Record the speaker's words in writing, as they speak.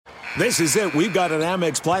This is it. We've got an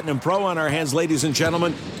Amex Platinum Pro on our hands, ladies and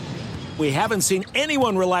gentlemen. We haven't seen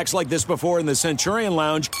anyone relax like this before in the Centurion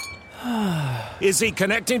Lounge. Is he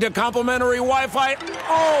connecting to complimentary Wi-Fi?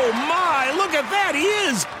 Oh, my. Look at that. He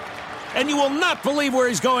is. And you will not believe where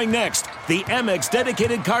he's going next. The Amex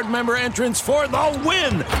dedicated card member entrance for the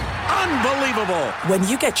win. Unbelievable. When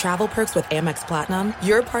you get travel perks with Amex Platinum,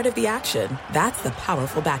 you're part of the action. That's the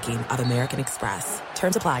powerful backing of American Express.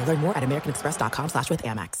 Terms apply. Learn more at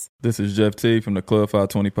americanexpress.com/withAmex. This is Jeff T from the Club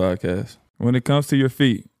 520 podcast. When it comes to your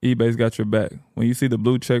feet, eBay's got your back. When you see the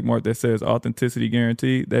blue check mark that says authenticity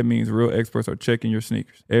guaranteed, that means real experts are checking your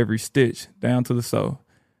sneakers. Every stitch, down to the sole.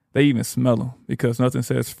 They even smell them because nothing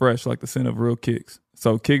says fresh like the scent of real kicks.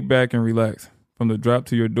 So kick back and relax. From the drop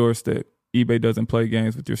to your doorstep, eBay doesn't play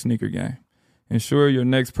games with your sneaker game. Ensure your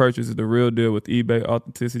next purchase is the real deal with eBay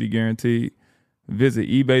Authenticity Guaranteed. Visit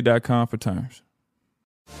ebay.com for terms.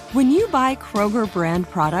 When you buy Kroger brand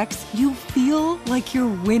products, you feel like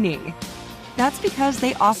you're winning. That's because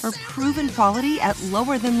they offer proven quality at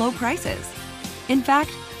lower than low prices. In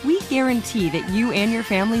fact, we guarantee that you and your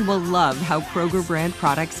family will love how Kroger brand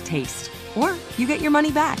products taste, or you get your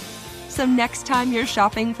money back. So next time you're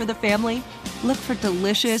shopping for the family, look for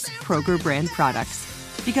delicious Kroger brand products,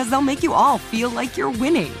 because they'll make you all feel like you're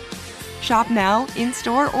winning. Shop now,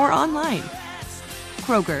 in-store, or online.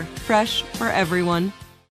 Kroger, fresh for everyone.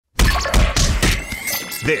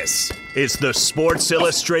 This is the Sports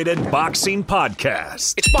Illustrated Boxing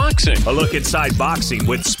Podcast. It's boxing. A look inside boxing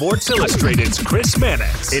with Sports Illustrated's Chris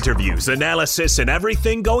Mannix. Interviews, analysis, and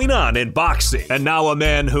everything going on in boxing. And now a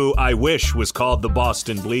man who I wish was called the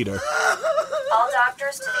Boston Bleeder. All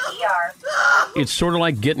doctors to the ER. It's sort of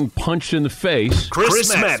like getting punched in the face.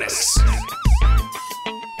 Chris Mannix.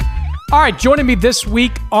 All right, joining me this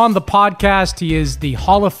week on the podcast, he is the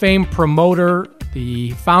Hall of Fame promoter,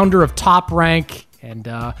 the founder of Top Rank, and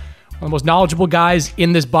one of the most knowledgeable guys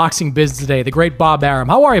in this boxing business today, the great Bob Arum.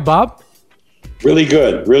 How are you, Bob? Really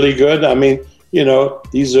good, really good. I mean, you know,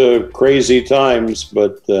 these are crazy times,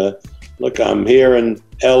 but look, I'm here in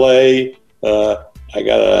L.A. I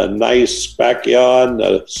got a nice backyard,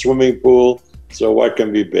 a swimming pool, so what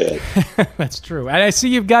can be bad? That's true. And I see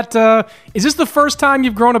you've got, is this the first time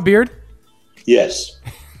you've grown a beard? Yes,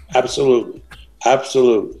 absolutely,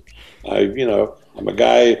 absolutely. I'm a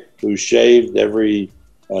guy who shaved every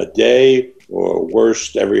day, or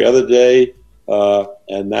worst, every other day,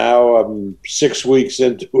 and now I'm 6 weeks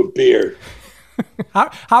into a beard.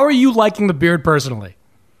 How are you liking the beard personally?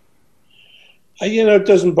 It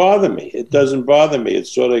doesn't bother me. It doesn't bother me. It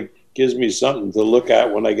sort of gives me something to look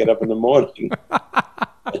at when I get up in the morning.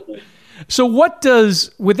 So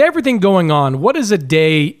with everything going on, what does a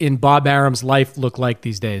day in Bob Arum's life look like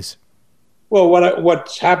these days? Well,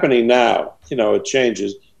 what's happening now, it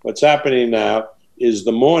changes. What's happening now is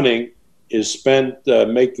the morning is spent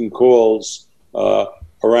making calls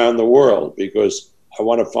around the world, because I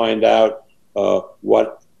want to find out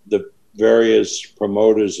what the various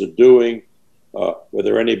promoters are doing,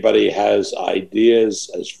 whether anybody has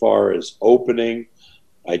ideas as far as opening.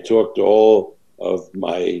 I talk to all of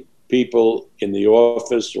my people in the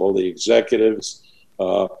office, all the executives.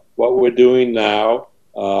 What we're doing now,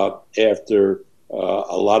 after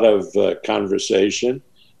a lot of conversation,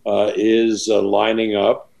 is lining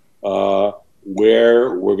up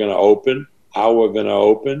where we're going to open, how we're going to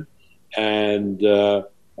open, and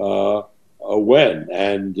when.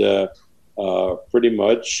 And pretty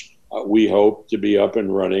much we hope to be up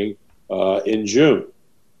and running in June.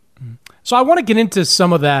 So I want to get into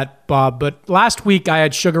some of that, Bob, but last week I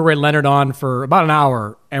had Sugar Ray Leonard on for about an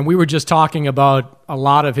hour, and we were just talking about a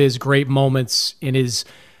lot of his great moments in his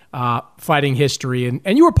fighting history.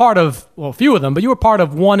 And you were part of, a few of them, but you were part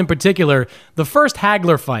of one in particular, the first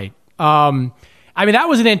Hagler fight. That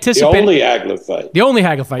was an anticipated... The only Hagler fight. The only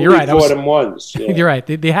Hagler fight, you're right. We fought him once. Yeah. You're right,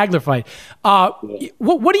 the Hagler fight.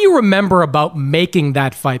 What do you remember about making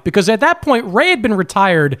that fight? Because at that point, Ray had been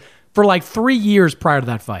retired for like 3 years prior to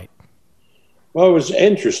that fight. Well, it was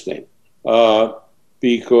interesting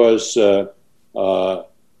because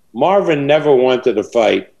Marvin never wanted to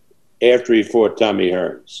fight after he fought Tommy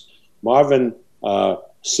Hearns. Marvin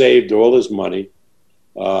saved all his money,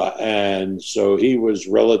 and so he was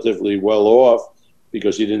relatively well off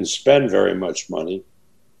because he didn't spend very much money.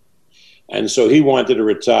 And so he wanted to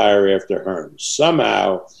retire after Hearns.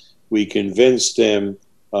 Somehow we convinced him,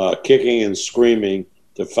 kicking and screaming,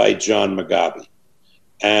 to fight John Mugabe.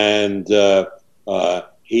 And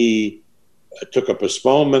he took a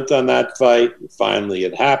postponement on that fight. Finally,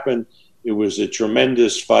 it happened. It was a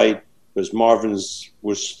tremendous fight because Marvin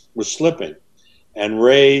was slipping. And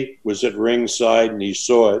Ray was at ringside, and he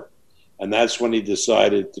saw it. And that's when he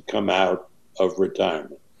decided to come out of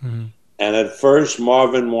retirement. Mm-hmm. And at first,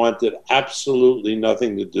 Marvin wanted absolutely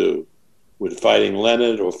nothing to do with fighting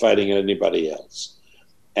Leonard or fighting anybody else.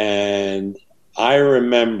 And I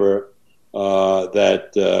remember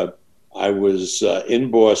that I was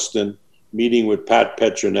in Boston meeting with Pat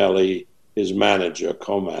Petronelli, his manager,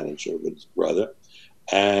 co-manager with his brother,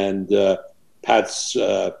 and Pat's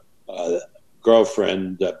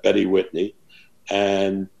girlfriend, Betty Whitney,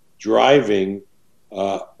 and driving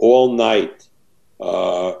all night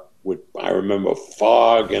with, I remember,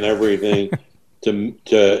 fog and everything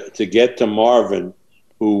to get to Marvin,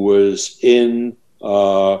 who was in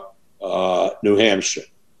New Hampshire.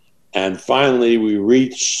 And finally, we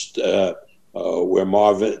reached where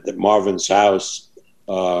Marvin's house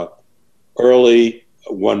early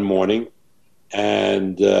one morning,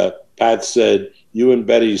 and Pat said, "You and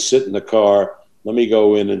Betty sit in the car. Let me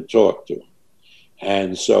go in and talk to him."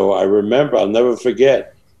 And so I remember, I'll never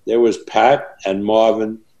forget, there was Pat and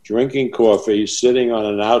Marvin drinking coffee, sitting on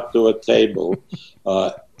an outdoor table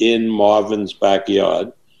in Marvin's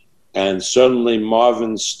backyard, and suddenly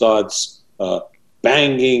Marvin starts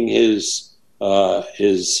banging his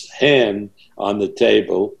hand on the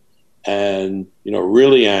table, and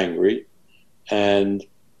really angry. And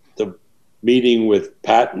the meeting with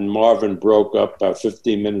Pat and Marvin broke up about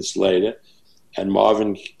 15 minutes later, and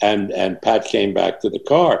Marvin and Pat came back to the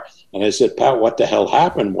car. And I said, "Pat, what the hell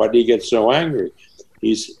happened? Why did he get so angry?"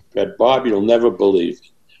 He said, "Bob, you'll never believe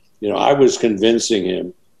it. I was convincing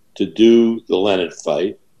him to do the Leonard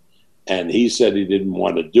fight, and he said he didn't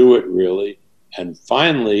want to do it really. And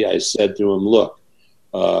finally, I said to him, look,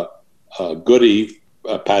 Goody,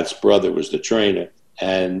 Pat's brother, was the trainer,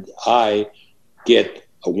 and I get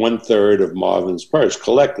 1/3 of Marvin's purse,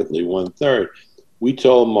 collectively 1/3. We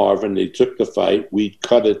told Marvin, he took the fight, we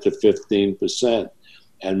cut it to 15%.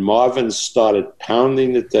 And Marvin started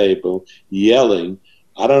pounding the table, yelling,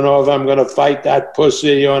 "I don't know if I'm going to fight that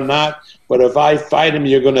pussy or not, but if I fight him,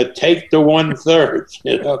 you're going to take the 1/3."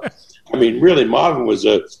 I mean, really, Marvin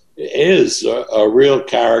is a real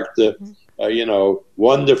character,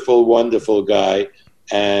 wonderful, wonderful guy.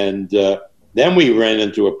 And then we ran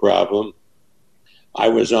into a problem. I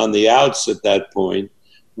was on the outs at that point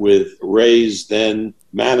with Ray's then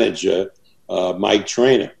manager, Mike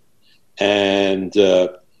Trainer. And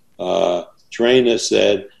Trainer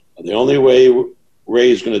said, the only way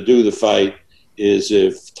Ray's going to do the fight is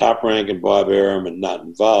if Top Rank and Bob Arum are not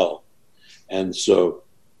involved. And so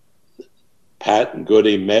Pat and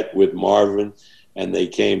Goody met with Marvin, and they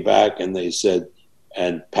came back and they said,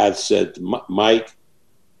 and Pat said, "Mike,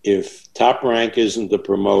 if Top Rank isn't the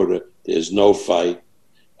promoter, there's no fight."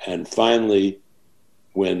 And finally,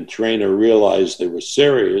 when Trainer realized they were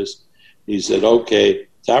serious, he said, "Okay,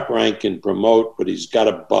 Top Rank can promote, but he's got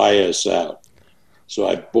to buy us out." So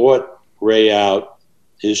I bought Ray out,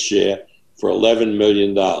 his share, for $11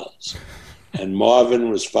 million. And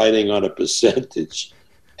Marvin was fighting on a percentage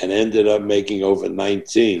and ended up making over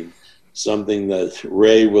 19, something that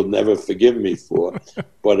Ray will never forgive me for,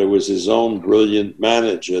 but it was his own brilliant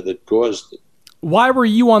manager that caused it. Why were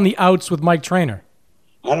you on the outs with Mike Trainer?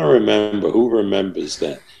 I don't remember. Who remembers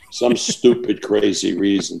that? Some stupid, crazy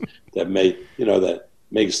reason that that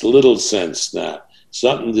makes little sense now.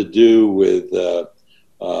 Something to do with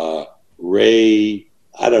Ray.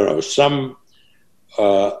 I don't know, some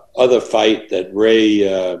other fight that Ray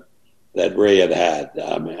had.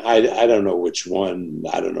 I mean, I don't know which one.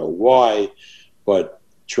 I don't know why, but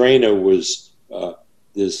Trainer was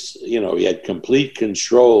this. He had complete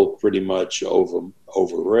control pretty much over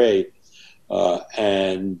Ray.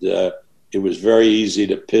 And it was very easy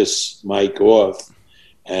to piss Mike off.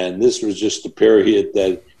 And this was just the period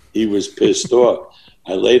that he was pissed off.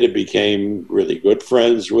 I later became really good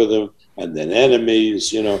friends with him, and then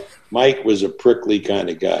enemies. Mike was a prickly kind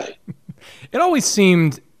of guy. It always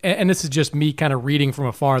seemed, and this is just me kind of reading from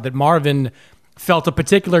afar, that Marvin felt a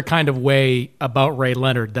particular kind of way about Ray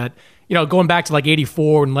Leonard. That, going back to like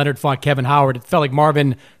 84 when Leonard fought Kevin Howard, it felt like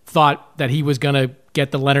Marvin thought that he was going to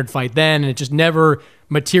get the Leonard fight then, and it just never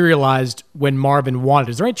materialized when Marvin wanted.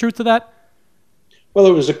 Is there any truth to that? Well,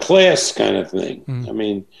 it was a class kind of thing. I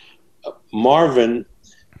mean, Marvin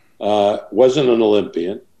wasn't an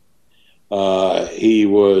Olympian. He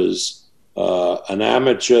was an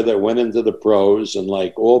amateur that went into the pros, and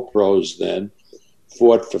like all pros then,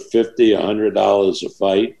 fought for $50, $100 a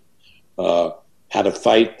fight, had to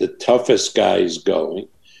fight the toughest guys going,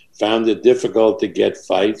 found it difficult to get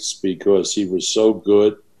fights because he was so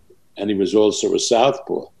good, and he was also a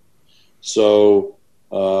southpaw. So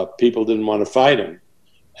people didn't want to fight him.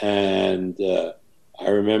 And I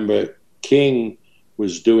remember King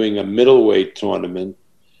was doing a middleweight tournament,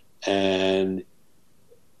 and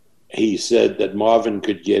he said that Marvin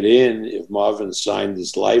could get in if Marvin signed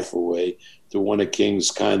his life away to one of King's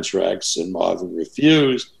contracts, and Marvin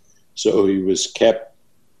refused, so he was kept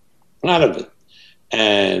out of it.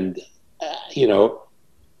 And,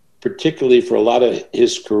 particularly for a lot of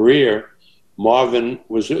his career, Marvin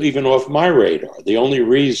was even off my radar. The only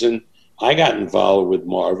reason I got involved with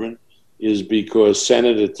Marvin is because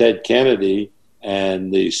Senator Ted Kennedy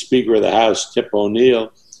and the Speaker of the House, Tip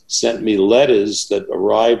O'Neill, sent me letters that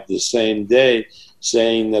arrived the same day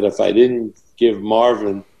saying that if I didn't give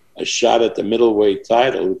Marvin a shot at the middleweight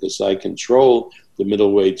title, because I controlled the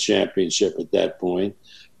middleweight championship at that point,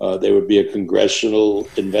 there would be a congressional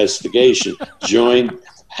investigation, joint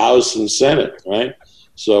House and Senate, right?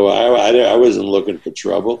 So I wasn't looking for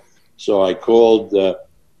trouble. So I called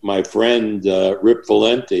my friend Rip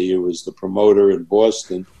Valenti, who was the promoter in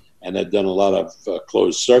Boston and had done a lot of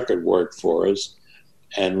closed circuit work for us.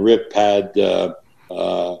 And Rip had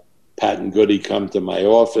Pat and Goody come to my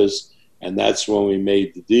office, and that's when we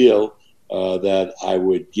made the deal that I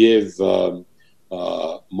would give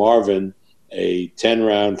Marvin a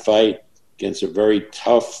 10-round fight against a very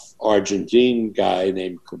tough Argentine guy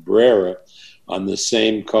named Cabrera on the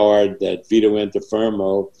same card that Vito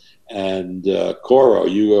Antuofermo and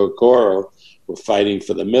Hugo Coro were fighting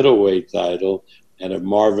for the middleweight title. And if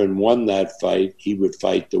Marvin won that fight, he would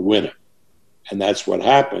fight the winner. And that's what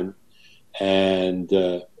happened. And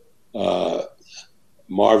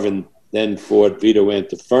Marvin then fought Vito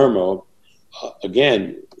Antuofermo.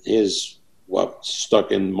 Again, what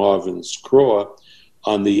stuck in Marvin's craw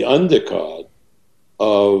on the undercard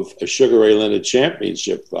of a Sugar Ray Leonard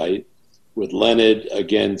championship fight with Leonard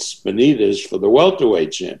against Benitez for the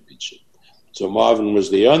welterweight championship. So Marvin was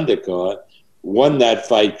the undercard, won that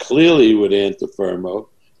fight clearly with Antuofermo,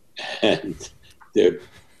 and the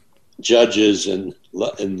judges in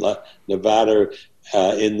Nevada,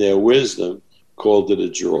 in their wisdom, called it a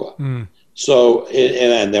draw. So,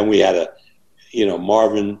 and then we had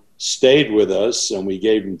Marvin stayed with us, and we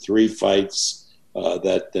gave him 3 fights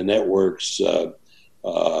that the networks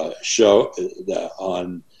show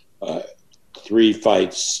on 3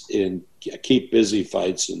 fights in Keep Busy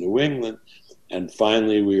fights in New England. And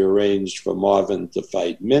finally, we arranged for Marvin to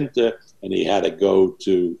fight Minter, and he had to go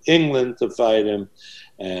to England to fight him.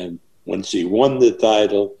 And once he won the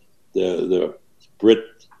title, the Brit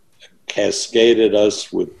cascaded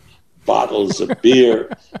us with bottles of beer.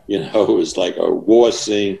 It was like a war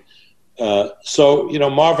scene. So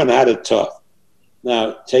Marvin had it tough.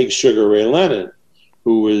 Now, take Sugar Ray Leonard,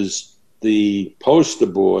 who was the poster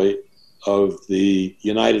boy of the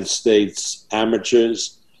United States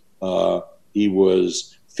amateurs. He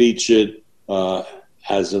was featured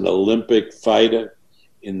as an Olympic fighter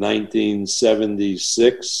in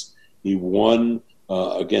 1976. He won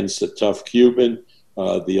against a tough Cuban,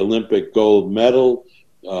 the Olympic gold medal.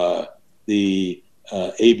 The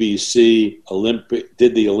ABC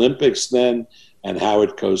did the Olympics then, and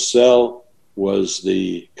Howard Cosell was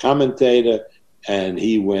the commentator, and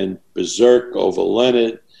he went berserk over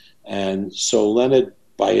Leonard. And so Leonard,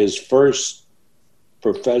 by his first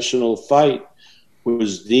professional fight,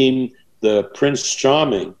 was deemed the Prince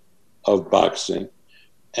Charming of boxing.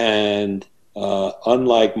 And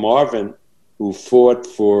unlike Marvin, who fought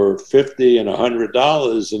for $50 and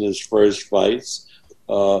 $100 in his first fights,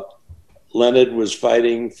 Leonard was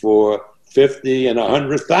fighting for $50,000 and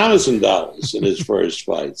 $100,000 in his first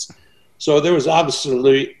fights. So there was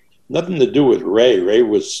absolutely nothing to do with Ray. Ray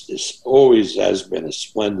always has been a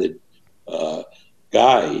splendid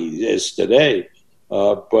guy. He is today.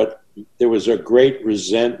 But there was a great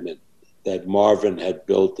resentment that Marvin had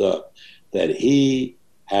built up, that he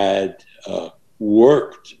had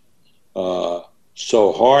worked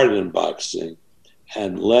so hard in boxing,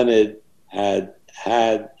 and Leonard had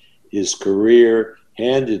his career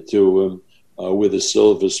handed to him with a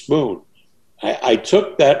silver spoon. I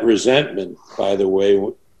took that resentment, by the way,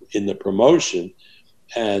 in the promotion,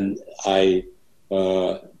 and I,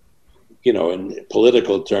 in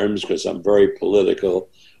political terms, because I'm very political,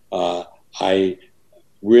 I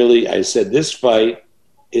said this fight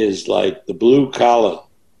is like the blue collar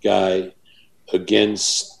guy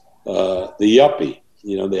against the yuppie.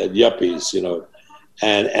 They had yuppies,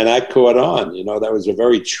 and I caught on. That was a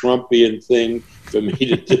very Trumpian thing for me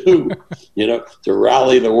to do, to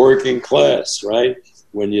rally the working class, right?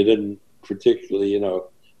 When you didn't particularly,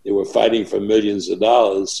 they were fighting for millions of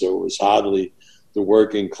dollars, so it was hardly the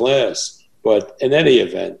working class. But in any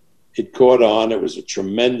event, it caught on. It was a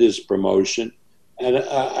tremendous promotion and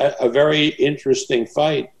a very interesting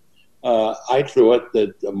fight. I thought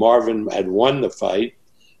that Marvin had won the fight,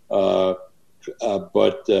 but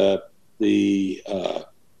the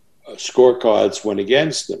scorecards went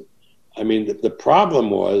against him. I mean, the problem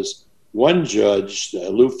was one judge,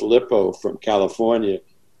 Lou Filippo from California,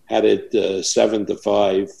 had it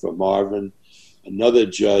 7-5 for Marvin. Another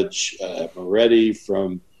judge, Moretti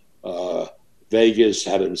from Vegas,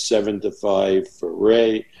 had him 7-5 for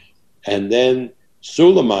Ray. And then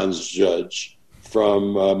Suleiman's judge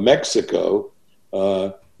from Mexico,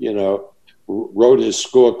 wrote his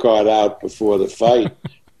scorecard out before the fight,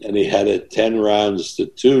 and he had it 10 rounds to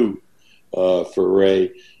 2 for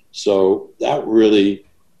Ray. So that really,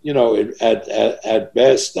 at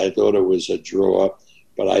best, I thought it was a draw,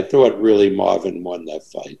 but I thought really Marvin won that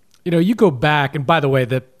fight. You go back, and by the way,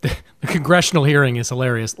 the congressional hearing is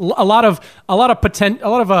hilarious. A lot of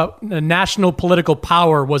national political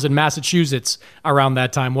power was in Massachusetts around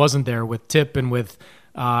that time, wasn't there? With Tip and with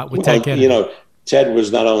Ted Kennedy. Ted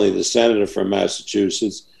was not only the senator from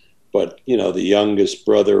Massachusetts, but the youngest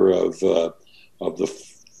brother of the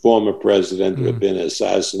former president who had been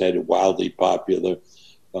assassinated, wildly popular,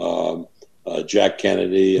 Jack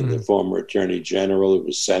Kennedy, and the former attorney general who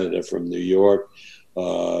was senator from New York.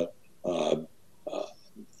 I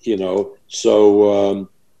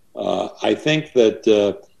think that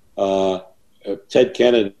Ted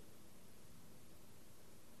Kennedy,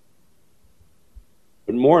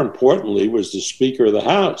 but more importantly, was the Speaker of the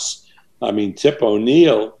House. I mean, Tip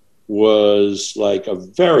O'Neill was like a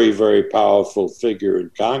very, very powerful figure in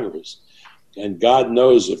Congress. And God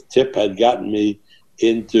knows if Tip had gotten me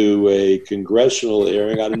into a congressional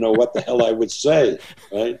hearing, I don't know what the hell I would say,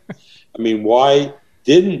 right? I mean, why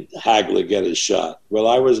didn't Hagler get a shot? Well,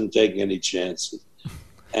 I wasn't taking any chances.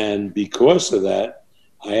 And because of that,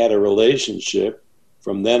 I had a relationship.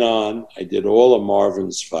 From then on, I did all of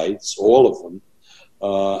Marvin's fights, all of them,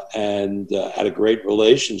 and had a great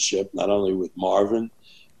relationship, not only with Marvin,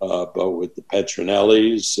 but with the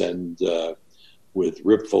Petronellis and with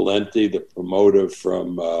Rip Valenti, the promoter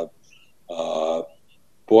from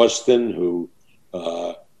Boston, who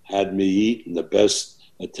had me eat in the best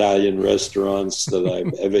Italian restaurants that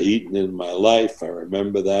I've ever eaten in my life. I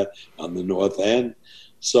remember that on the North End.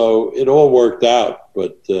 So it all worked out,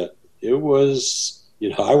 but it was,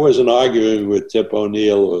 I wasn't arguing with Tip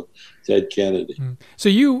O'Neill or Ted Kennedy.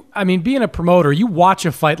 So being a promoter, you watch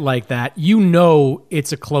a fight like that,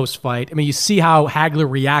 it's a close fight. I mean, you see how Hagler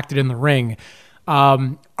reacted in the ring.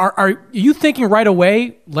 Are you thinking right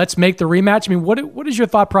away, let's make the rematch? I mean, what is your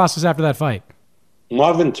thought process after that fight?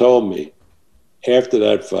 Marvin told me after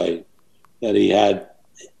that fight that he had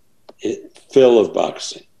it fill of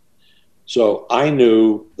boxing. So I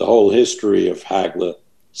knew the whole history of Hagler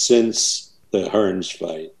since the Hearns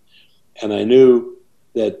fight. And I knew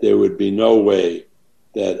that there would be no way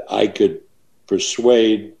that I could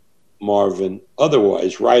persuade Marvin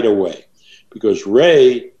otherwise right away, because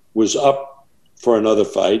Ray was up for another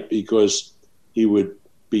fight because he would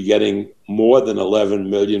be getting more than $11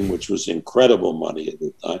 million, which was incredible money at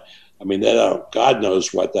the time. I mean, God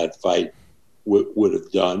knows what that fight would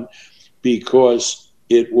have done, because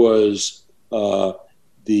it was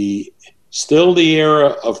still the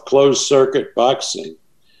era of closed circuit boxing,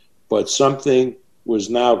 but something was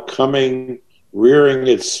now rearing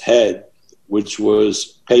its head, which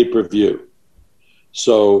was pay-per-view.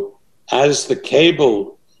 So as the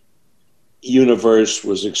cable universe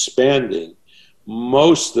was expanding,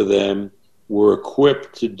 most of them were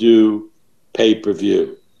equipped to do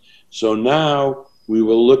pay-per-view. So now we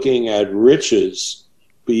were looking at riches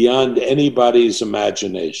beyond anybody's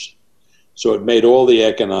imagination. So it made all the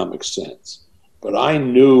economic sense. But I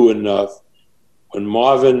knew enough. When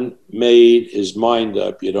Marvin made his mind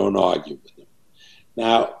up, you don't argue with him.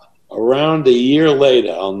 Now, around a year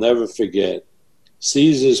later, I'll never forget,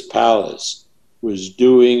 Caesar's Palace was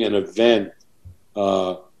doing an event,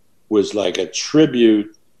 was like a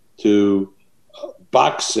tribute to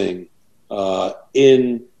boxing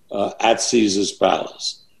at Caesar's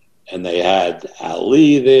Palace. And they had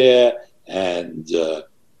Ali there and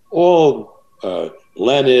all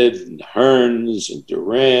Leonard and Hearns and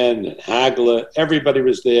Duran and Hagler. Everybody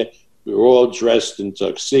was there. We were all dressed in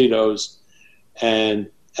tuxedos. And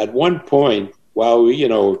at one point, while we,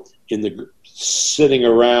 sitting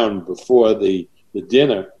around before the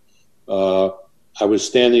dinner, I was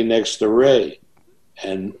standing next to Ray.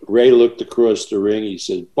 And Ray looked across the ring. He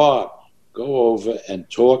said, "Bob, go over and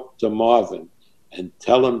talk to Marvin and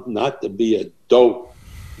tell him not to be a dope.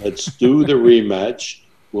 Let's do the rematch.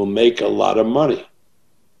 We'll make a lot of money."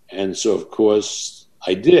 And so, of course,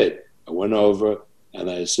 I did. I went over and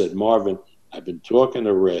I said, "Marvin, I've been talking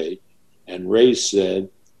to Ray, and Ray said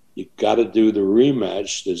you got to do the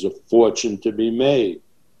rematch. There's a fortune to be made.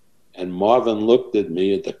 And Marvin looked at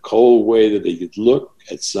me at the cold way that he could look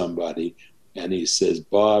at somebody, and he says,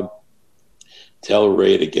 Bob, tell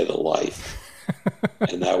Ray to get a life.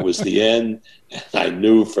 And that was the end. And I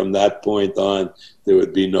knew from that point on there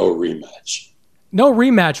would be no rematch. No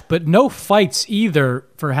rematch, but no fights either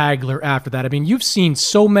for Hagler after that. I mean, you've seen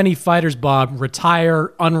so many fighters, Bob,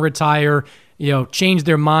 retire, unretire, change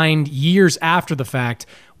their mind years after the fact.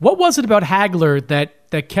 What was it about Hagler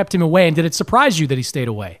that kept him away, and did it surprise you that he stayed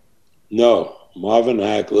away? No, Marvin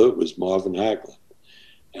Hagler was Marvin Hagler.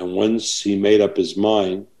 And once he made up his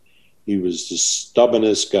mind, he was the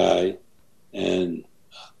stubbornest guy. And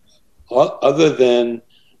other than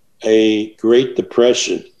a Great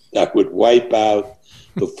Depression that would wipe out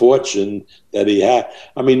the fortune that he had.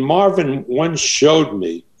 I mean, Marvin once showed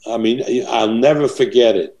me, I'll never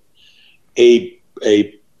forget it, a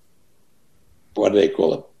what do they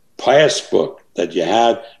call it, passbook that you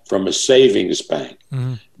had from a savings bank.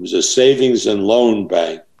 Mm-hmm. It was a savings and loan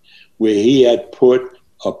bank where he had put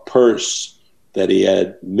a purse that he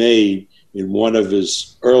had made in one of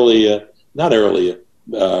his fights,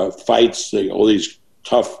 all these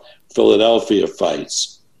tough Philadelphia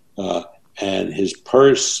fights. And his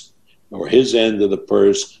purse, or his end of the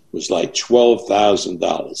purse, was like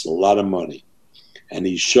 $12,000, a lot of money. And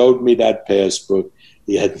he showed me that passbook.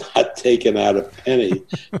 He had not taken out a penny.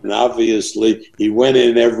 And obviously, he went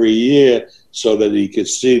in every year so that he could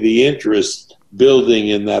see the interest building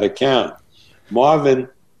in that account. Marvin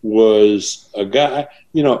was a guy,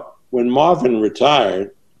 when Marvin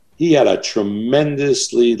retired, he had a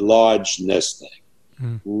tremendously large nest egg.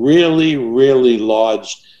 Really, really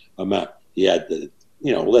large amount. He had the,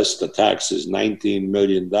 less the taxes, $19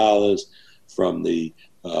 million from the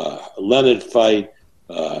Leonard fight,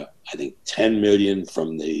 I think $10 million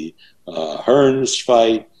from the Hearns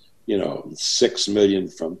fight, $6 million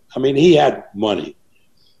from, he had money.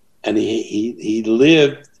 And he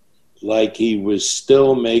lived like he was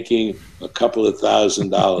still making a couple of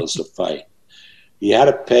 $1,000s a fight. He had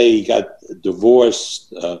to pay, he got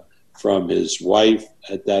divorced from his wife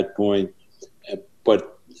at that point,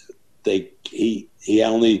 but he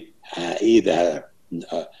only either had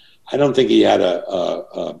I don't think he had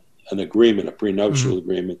an agreement, a prenuptial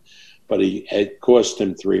agreement, but it cost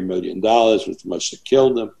him $3 million, which must have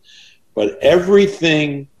killed him. But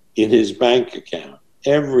everything in his bank account,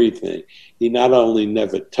 everything, he not only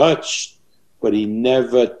never touched, but he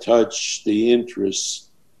never touched the interest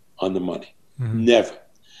on the money. Never.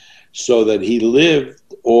 So that he lived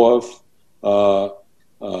off,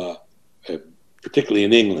 particularly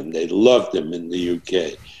in England, they loved him in the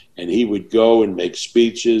UK. And he would go and make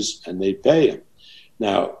speeches, and they'd pay him.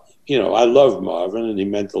 Now, I loved Marvin, and he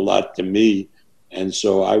meant a lot to me. And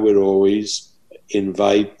so I would always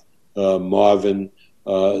invite Marvin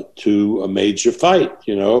to a major fight,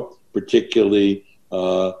 particularly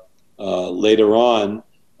later on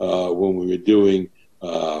when we were doing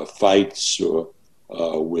fights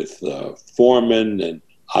with Foreman and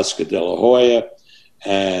Oscar De La Hoya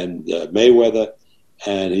and Mayweather.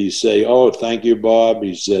 And he'd say, "Oh, thank you, Bob."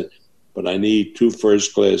 He said, "But I need 2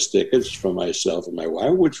 first-class tickets for myself and my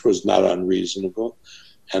wife," which was not unreasonable.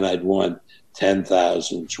 And I'd want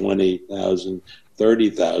 10,000, 20,000,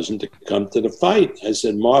 30,000 to come to the fight. I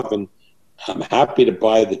said, "Marvin, I'm happy to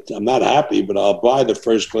I'm not happy, but I'll buy the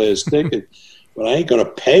first-class ticket. But I ain't going to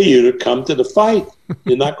pay you to come to the fight.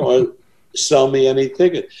 You're not going to sell me any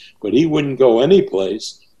ticket." But he wouldn't go any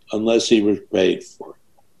place unless he was paid for it.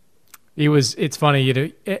 It's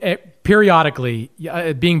funny, periodically,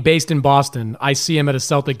 being based in Boston, I see him at a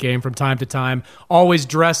Celtic game from time to time, always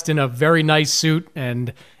dressed in a very nice suit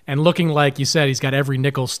and looking like you said, he's got every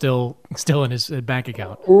nickel still in his bank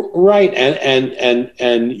account. Right.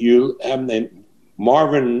 And you,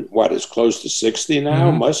 Marvin, is close to 60 now?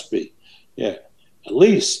 Mm-hmm. Must be. Yeah. At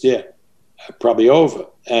least, yeah. Probably over.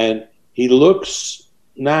 And he looks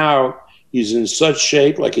now, he's in such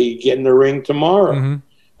shape like he could get in the ring tomorrow. Mm-hmm.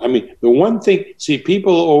 The one thing,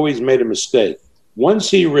 people always made a mistake. Once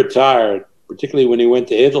he retired, particularly when he went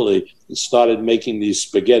to Italy and started making these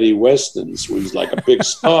spaghetti westerns, where he's like a big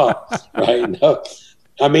star, right? No.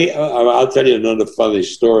 I'll tell you another funny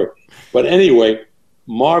story. But anyway,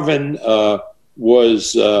 Marvin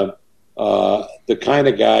was the kind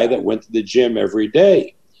of guy that went to the gym every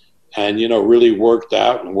day and, really worked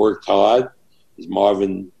out and worked hard.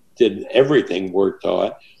 Marvin did everything, worked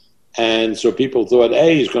hard. And so people thought,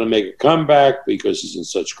 hey, he's going to make a comeback because he's in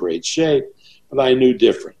such great shape. But I knew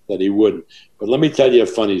different, that he wouldn't. But let me tell you a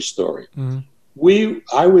funny story. Mm-hmm.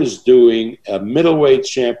 I was doing a middleweight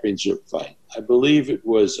championship fight. I believe it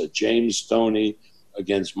was a James Toney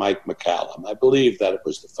against Mike McCallum. I believe that it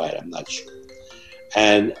was the fight. I'm not sure.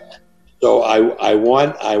 And so I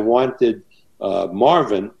wanted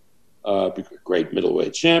Marvin, great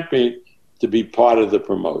middleweight champion, to be part of the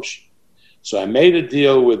promotion. So I made a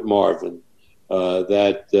deal with Marvin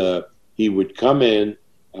that he would come in,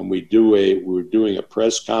 and we were doing a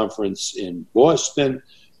press conference in Boston,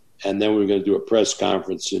 and then we were going to do a press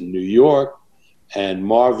conference in New York, and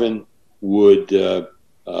Marvin would,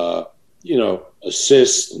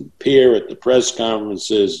 assist and appear at the press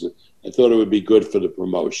conferences. I thought it would be good for the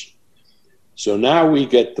promotion. So now we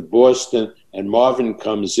get to Boston, and Marvin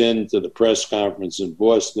comes in to the press conference in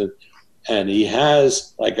Boston, and he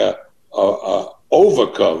has like a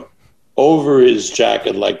overcoat over his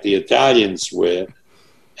jacket like the Italians wear,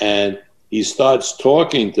 and he starts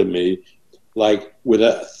talking to me like with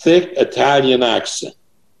a thick Italian accent.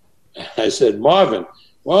 I said, Marvin,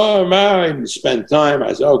 well, I'm married and spend time.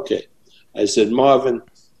 I said, okay. I said, Marvin,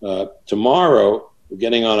 tomorrow we're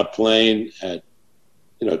getting on a plane at,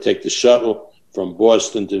 take the shuttle from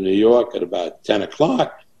Boston to New York at about 10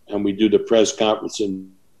 o'clock, and we do the press conference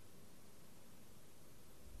in.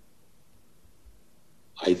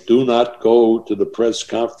 I do not go to the press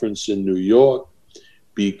conference in New York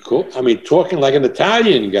because, talking like an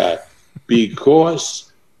Italian guy,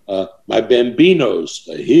 because my bambinos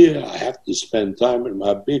are here. I have to spend time with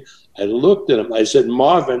my bambinos. I looked at him. I said,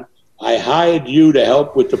 Marvin, I hired you to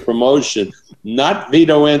help with the promotion, not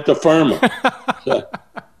Vito Antuofermo.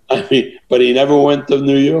 But he never went to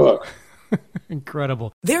New York.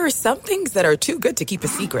 Incredible. There are some things that are too good to keep a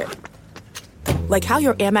secret. Like how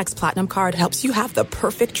your Amex Platinum card helps you have the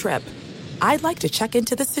perfect trip. I'd like to check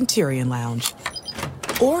into the Centurion Lounge.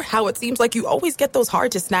 Or how it seems like you always get those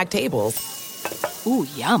hard-to-snag tables. Ooh,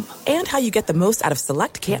 yum. And how you get the most out of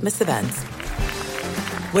select can't-miss events.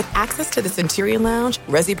 With access to the Centurion Lounge,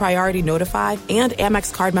 Resi Priority Notify, and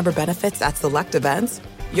Amex card member benefits at select events,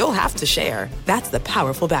 you'll have to share. That's the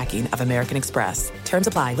powerful backing of American Express. Terms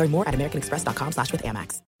apply. Learn more at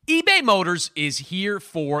americanexpress.com/withAmex. eBay Motors is here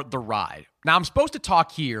for the ride. Now, I'm supposed to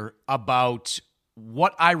talk here about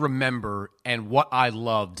what I remember and what I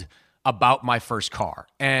loved about my first car.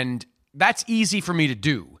 And that's easy for me to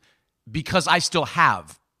do because I still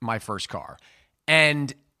have my first car.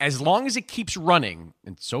 And as long as it keeps running,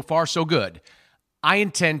 and so far so good, I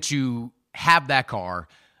intend to have that car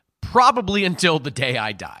probably until the day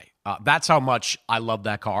I die. That's how much I love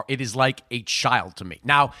that car. It is like a child to me.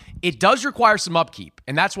 Now, it does require some upkeep,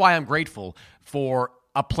 and that's why I'm grateful for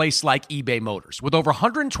a place like eBay Motors. With over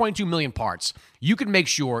 122 million parts, you can make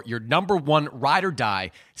sure your number one ride or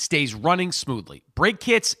die stays running smoothly. Brake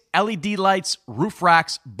kits, LED lights, roof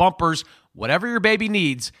racks, bumpers, whatever your baby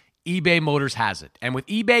needs, eBay Motors has it. And with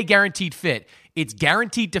eBay Guaranteed Fit, it's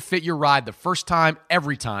guaranteed to fit your ride the first time,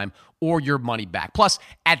 every time, or your money back. Plus,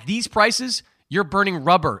 at these prices, you're burning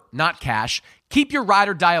rubber, not cash. Keep your ride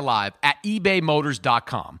or die alive at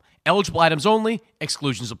ebaymotors.com. Eligible items only.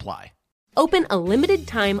 Exclusions apply. Open a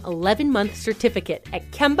limited-time 11-month certificate at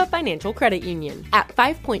Kemba Financial Credit Union. At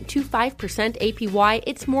 5.25% APY,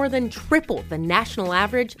 it's more than triple the national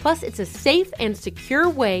average, plus it's a safe and secure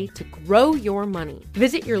way to grow your money.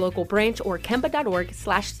 Visit your local branch or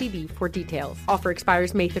kemba.org/cb for details. Offer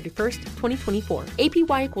expires May 31st, 2024.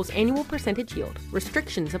 APY equals annual percentage yield.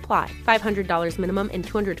 Restrictions apply. $500 minimum and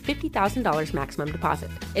 $250,000 maximum deposit.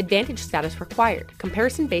 Advantage status required.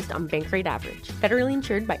 Comparison based on bank rate average. Federally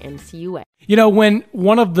insured by NCUA. When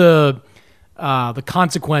one of the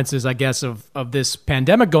consequences, I guess, of this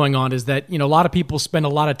pandemic going on is that, a lot of people spend a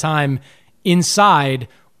lot of time inside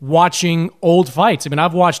watching old fights.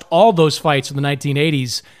 I've watched all those fights from the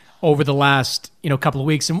 1980s over the last, couple of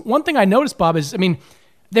weeks. And one thing I noticed, Bob, is,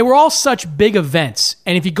 they were all such big events.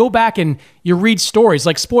 And if you go back and you read stories,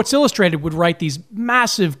 like Sports Illustrated would write these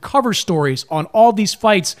massive cover stories on all these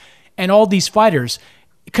fights and all these fighters.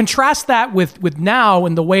 Contrast that with now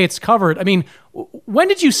and the way it's covered. When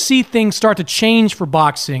did you see things start to change for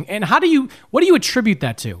boxing, and what do you attribute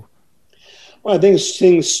that to? Well, I think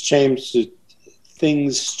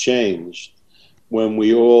things changed when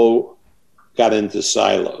we all got into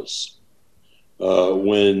silos.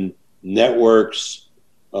 When networks,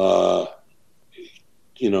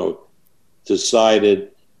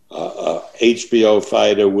 decided HBO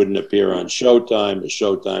fighter wouldn't appear on Showtime, a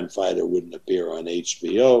Showtime fighter wouldn't appear on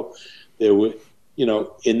HBO. There were,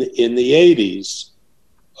 in the 80s,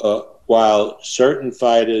 while certain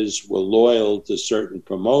fighters were loyal to certain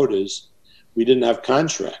promoters, we didn't have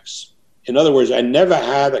contracts. In other words, I never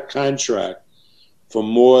had a contract for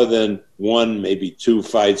more than one, maybe two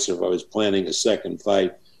fights if I was planning a second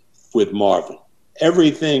fight with Marvin.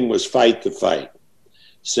 Everything was fight to fight.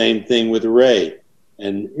 Same thing with Ray.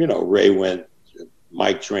 And,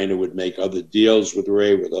 Mike Trainer would make other deals with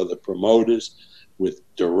Ray, with other promoters, with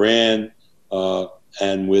Duran,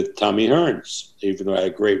 and with Tommy Hearns, even though I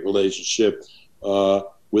had a great relationship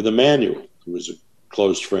with Emmanuel, who was a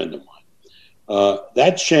close friend of mine.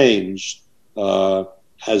 That changed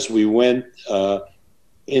as we went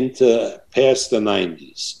into past the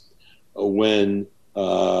 90s, when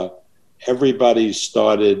everybody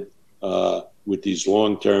started with these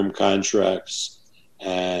long-term contracts,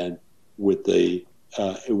 and with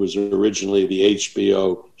it was originally the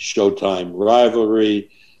HBO Showtime rivalry,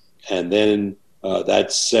 and then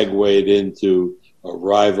that segued into a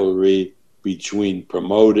rivalry between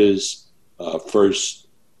promoters. First,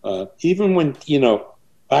 even when,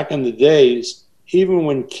 back in the days, even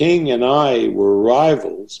when King and I were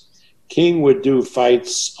rivals, King would do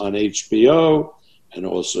fights on HBO and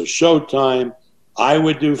also Showtime. I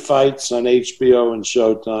would do fights on HBO and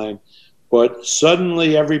Showtime. But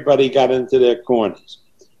suddenly everybody got into their corners.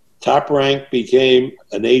 Top Rank became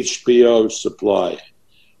an HBO supplier.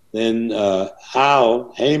 Then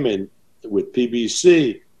Al Heyman with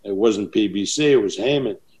PBC, it wasn't PBC, it was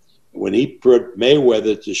Heyman. When he put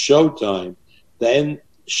Mayweather to Showtime, then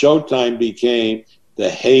Showtime became the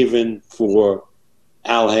haven for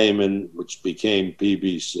Al Heyman, which became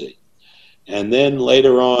PBC. And then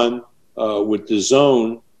later on with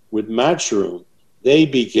DAZN, with Matchroom, they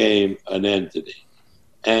became an entity.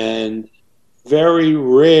 And very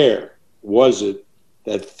rare was it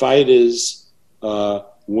that fighters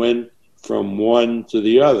went from one to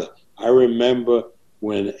the other. I remember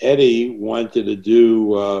when Eddie wanted to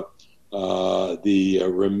do the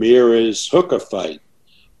Ramirez Hooker fight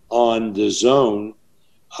on DAZN,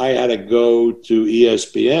 I had to go to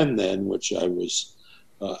ESPN then, which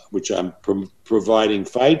I'm providing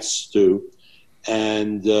fights to,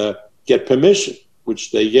 and get permission,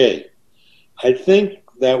 which they gave. I think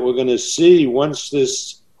that we're going to see, once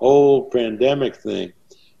this whole pandemic thing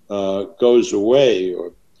goes away,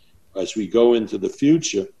 or as we go into the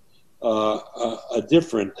future, a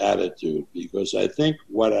different attitude, because I think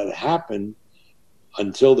what had happened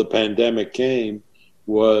until the pandemic came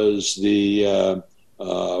was the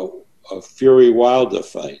Fury Wilder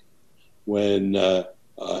fight, when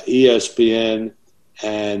ESPN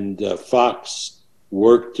and Fox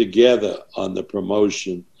worked together on the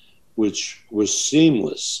promotion, which was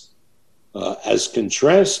seamless, as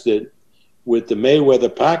contrasted with the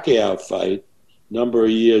Mayweather-Pacquiao fight a number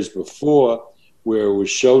of years before, where it was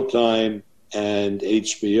Showtime and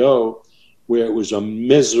HBO, where it was a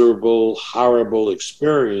miserable, horrible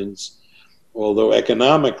experience, although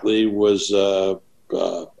economically was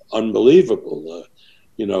unbelievable.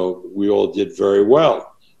 We all did very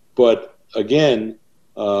well. But again,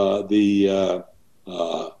 the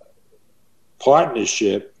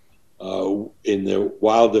partnership in the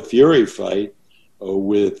Wilder Fury fight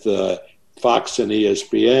with Fox and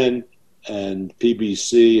ESPN and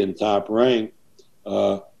PBC and Top Rank,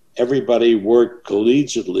 everybody worked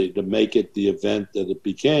collegiately to make it the event that it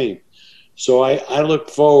became. So I look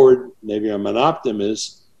forward, maybe I'm an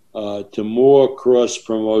optimist, to more cross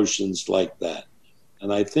promotions like that.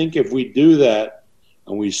 And I think if we do that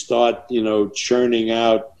and we start, churning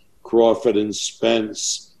out Crawford and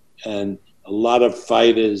Spence and a lot of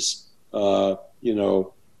fighters, a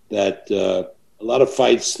lot of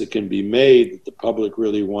fights that can be made that the public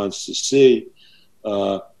really wants to see,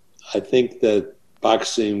 I think that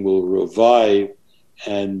boxing will revive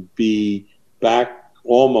and be back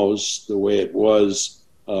almost the way it was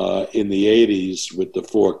in the 80s with the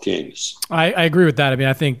Four Kings. I agree with that. I mean,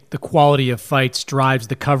 I think the quality of fights drives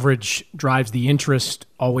the coverage, drives the interest,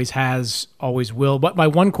 always has, always will. But my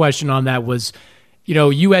one question on that was,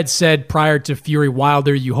 you had said prior to Fury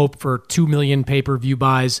Wilder, you hoped for 2 million pay-per-view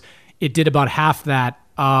buys. It did about half that.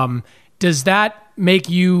 Does that make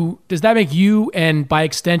you, and by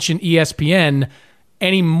extension ESPN,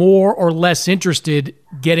 any more or less interested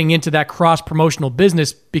getting into that cross-promotional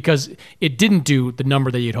business because it didn't do the number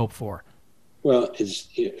that you'd hoped for? Well,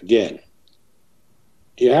 again,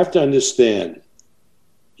 you have to understand,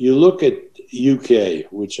 you look at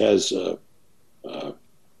UK, which has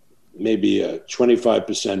maybe a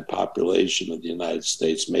 25% population of the United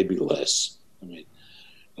States, maybe less. I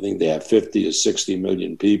think they have 50 or 60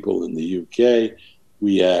 million people in the UK.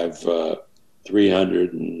 We have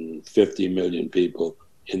 350 million people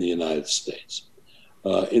in the United States.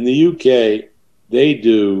 In the UK, they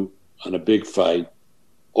do, on a big fight,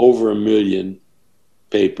 over 1 million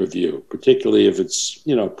pay-per-view, particularly if it's,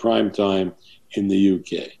 prime time in the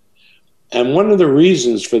UK. And one of the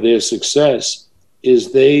reasons for their success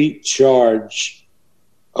is they charge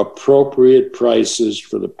appropriate prices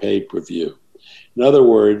for the pay-per-view. In other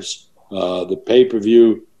words, the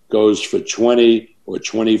pay-per-view goes for 20 or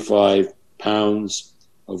 25 pounds,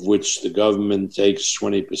 of which the government takes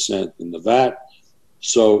 20% in the VAT.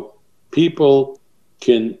 So people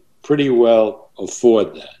can pretty well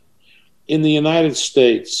afford that. In the United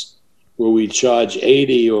States, where we charge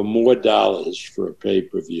 $80 or more for a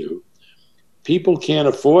pay-per-view, people can't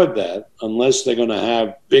afford that unless they're going to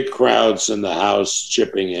have big crowds in the house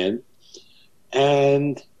chipping in.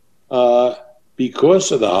 And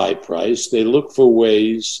because of the high price, they look for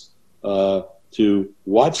ways to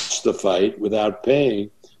watch the fight without paying,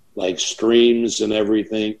 like streams and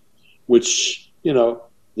everything, which,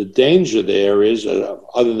 the danger there is,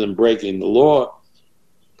 other than breaking the law,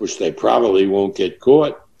 which they probably won't get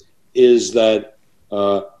caught, is that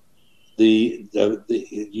these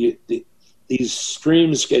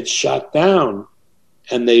streams get shut down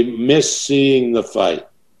and they miss seeing the fight.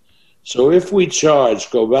 So if we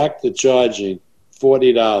go back to charging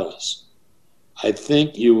 $40, I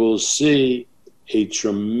think you will see a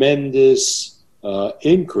tremendous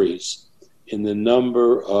increase in the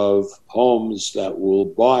number of homes that will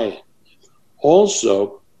buy it.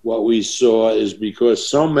 Also, what we saw is because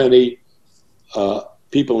so many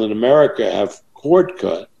people in America have cord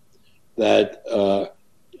cut, that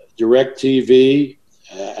DirecTV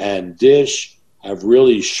and Dish have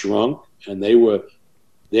really shrunk, and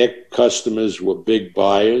their customers were big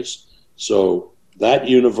buyers. So that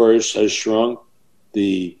universe has shrunk.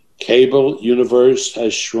 The cable universe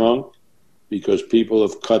has shrunk because people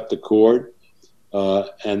have cut the cord.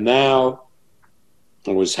 And now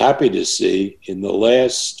I was happy to see in the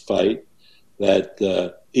last fight that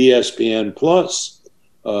ESPN Plus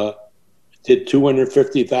did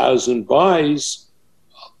 250,000 buys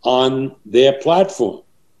on their platform.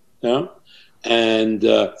 And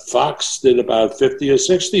Fox did about 50 or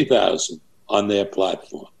 60,000 on their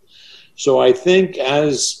platform. So I think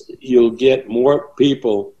as you'll get more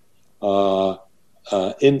people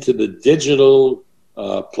into the digital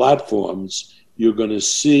platforms, you're going to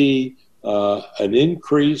see an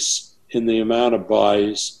increase in the amount of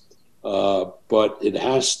buys, but it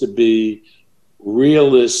has to be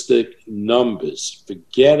realistic numbers.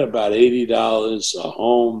 Forget about $80 a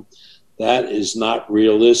home. That is not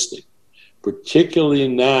realistic, particularly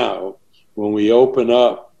now when we open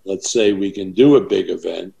up. Let's say we can do a big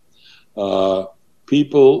event.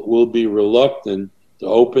 People will be reluctant to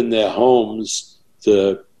open their homes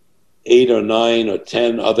to 8 or 9 or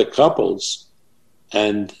 10 other couples.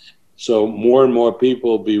 And so more and more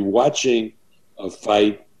people will be watching a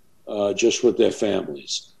fight just with their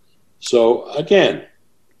families. So again,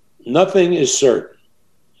 nothing is certain.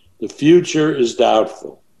 The future is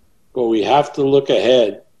doubtful, but we have to look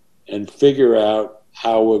ahead and figure out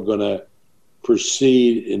how we're going to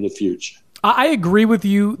proceed in the future. I agree with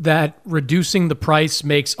you that reducing the price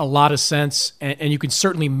makes a lot of sense, and you can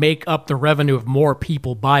certainly make up the revenue if more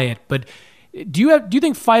people buy it. But do you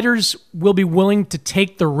think fighters will be willing to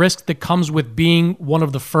take the risk that comes with being one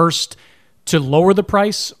of the first to lower the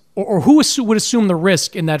price? Or who would assume the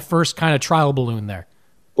risk in that first kind of trial balloon there?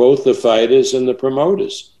 Both the fighters and the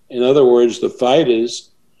promoters. In other words, the fighters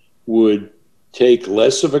would take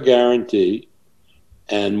less of a guarantee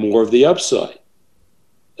and more of the upside.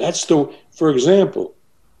 For example,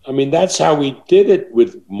 that's how we did it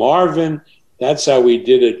with Marvin. That's how we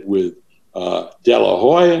did it with De La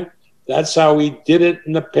Hoya. That's how we did it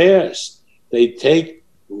in the past. They take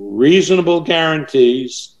reasonable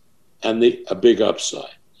guarantees and a big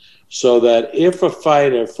upside. So that if a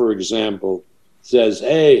fighter, for example, says,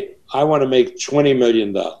 hey, I want to make $20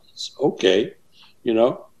 million, okay,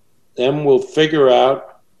 then we'll figure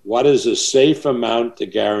out what is a safe amount to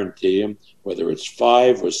guarantee him, whether it's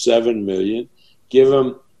 5 or 7 million, give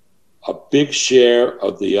him a big share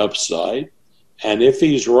of the upside. And if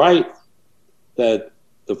he's right that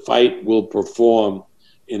the fight will perform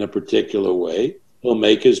in a particular way, he'll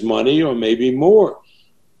make his money or maybe more.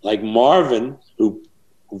 Like Marvin, who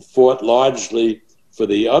fought largely for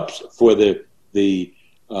the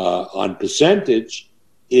on percentage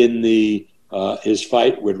in his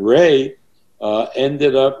fight with Ray,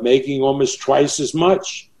 ended up making almost twice as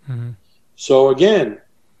much. Mm-hmm. So again,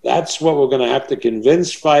 that's what we're going to have to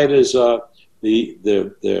convince fighters of.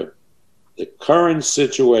 The current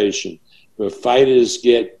situation where fighters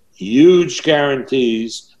get huge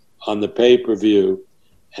guarantees on the pay-per-view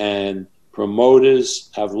and promoters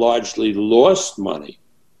have largely lost money,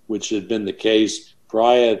 which had been the case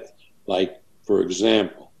prior, like, for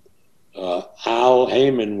example, Al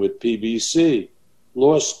Heyman with PBC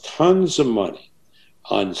lost tons of money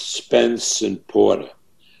on Spence and Porter,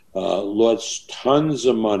 lost tons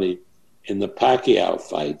of money in the Pacquiao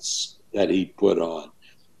fights that he put on.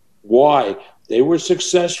 Why? They were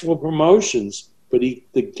successful promotions, but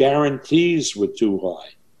the guarantees were too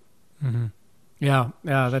high. Mm-hmm. Yeah,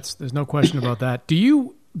 there's no question about that.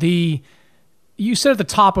 You said at the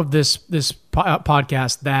top of this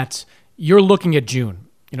podcast that you're looking at June,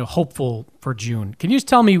 hopeful for June. Can you just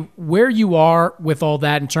tell me where you are with all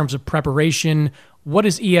that in terms of preparation? What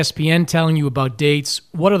is ESPN telling you about dates?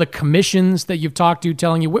 What are the commissions that you've talked to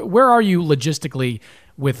telling you? Where are you logistically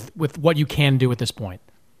with what you can do at this point?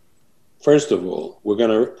 First of all, we're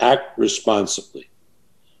going to act responsibly.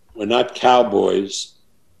 We're not cowboys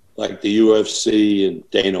like the UFC and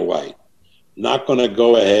Dana White. Not going to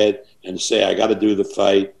go ahead and say, I got to do the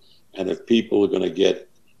fight, and if people are going to get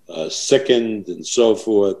sickened and so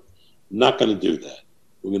forth, not going to do that.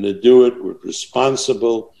 We're going to do it with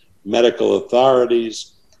responsible medical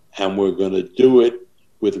authorities, and we're going to do it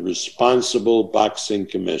with responsible boxing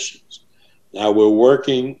commissions. Now, we're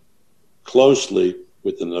working closely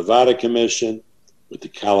with the Nevada Commission, with the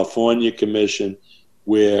California Commission,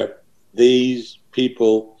 where these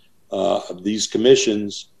people, these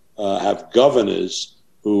commissions have governors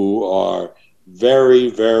who are doing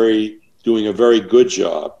a very good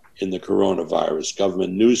job in the coronavirus. Governor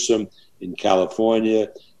Newsom in California,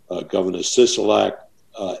 Governor Sisolak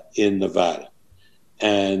in Nevada.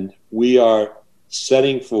 And we are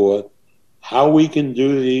setting forth how we can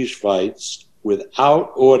do these fights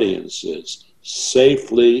without audiences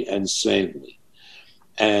safely and sanely.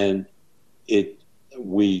 And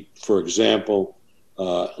for example,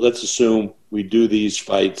 let's assume we do these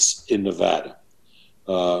fights in Nevada.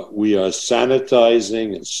 We are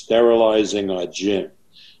sanitizing and sterilizing our gym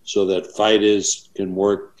so that fighters can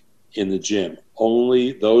work in the gym.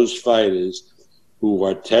 Only those fighters who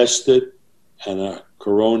are tested and are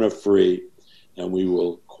corona-free, and we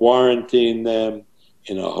will quarantine them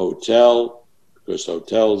in a hotel, because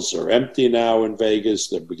hotels are empty now in Vegas.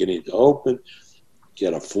 They're beginning to open.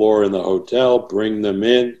 Get a floor in the hotel, bring them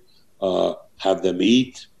in, have them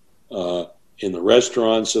eat in the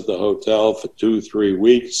restaurants at the hotel for 2-3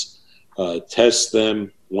 weeks, test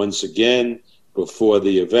them once again before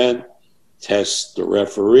the event, test the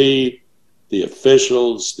referee, the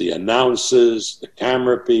officials, the announcers, the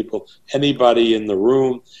camera people, anybody in the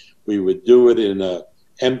room. We would do it in an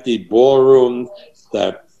empty ballroom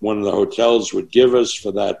that one of the hotels would give us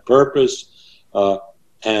for that purpose.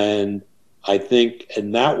 And I think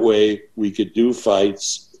in that way we could do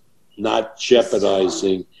fights not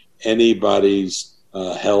jeopardizing anybody's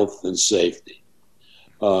health and safety.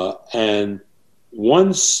 And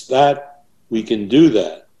once that we can do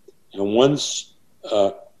that, and once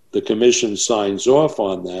the commission signs off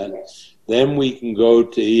on that, then we can go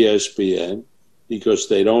to ESPN, because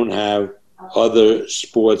they don't have other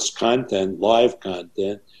sports content, live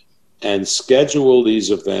content, and schedule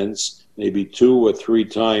these events maybe 2 or 3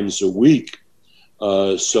 times a week,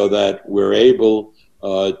 so that we're able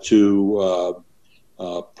to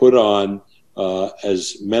put on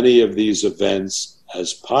as many of these events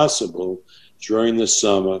as possible during the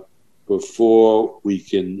summer before we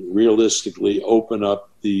can realistically open up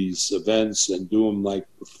these events and do them like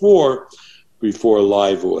before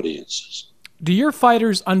live audiences. Do your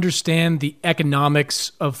fighters understand the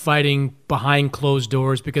economics of fighting behind closed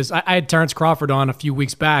doors? Because I had Terrence Crawford on a few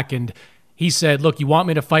weeks back, and he said, look, you want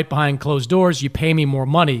me to fight behind closed doors, you pay me more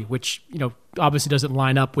money, which obviously doesn't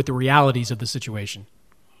line up with the realities of the situation.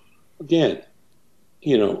 Again,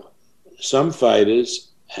 some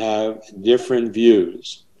fighters have different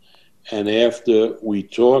views. And after we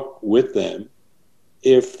talk with them,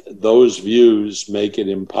 if those views make it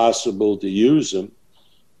impossible to use them,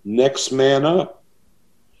 next man up.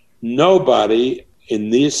 Nobody in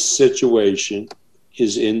this situation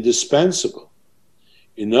is indispensable.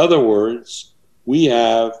 In other words, we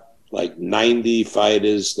have like 90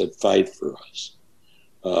 fighters that fight for us.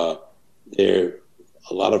 There are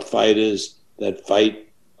a lot of fighters that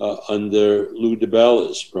fight under Lou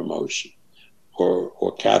DiBella's promotion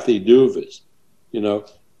or Kathy Duvas.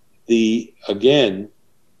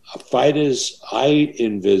 Fighters I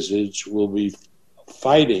envisage will be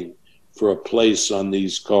fighting for a place on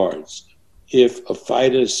these cards. If a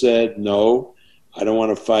fighter said, no, I don't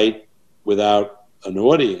want to fight without an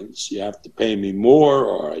audience, you have to pay me more,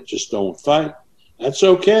 or I just don't fight, that's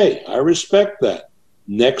okay. I respect that.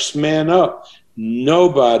 Next man up.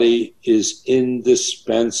 Nobody is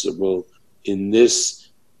indispensable in this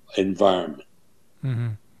environment.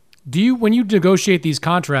 Mm-hmm. When you negotiate these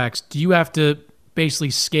contracts, do you have to basically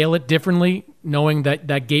scale it differently, knowing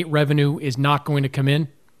that gate revenue is not going to come in?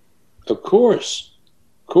 Of course.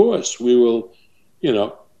 We will,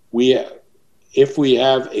 if we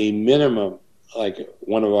have a minimum like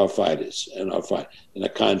one of our fighters in our fight in a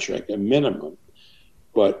contract, a minimum,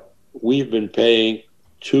 but we've been paying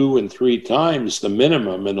 2 and 3 times the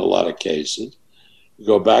minimum in a lot of cases. You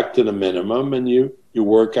go back to the minimum and you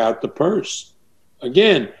work out the purse.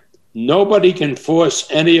 Again, nobody can force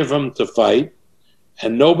any of them to fight,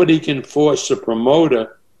 and nobody can force a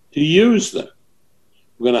promoter to use them.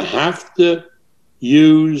 We're going to have to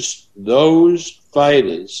use those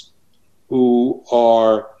fighters who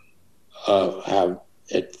are have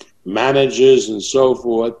managers and so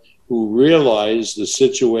forth who realize the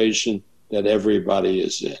situation that everybody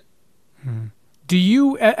is in. Do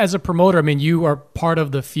you, as a promoter, I mean, you are part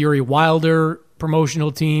of the Fury Wilder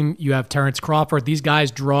promotional team. You have Terrence Crawford. These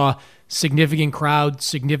guys draw significant crowds,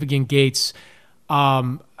 significant gates.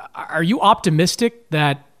 Are you optimistic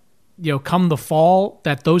that, come the fall,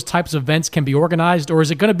 that those types of events can be organized? Or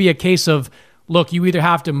is it going to be a case of, look, you either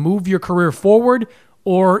have to move your career forward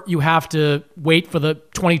or you have to wait for the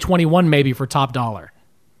 2021 maybe for top dollar?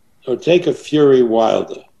 So take a Fury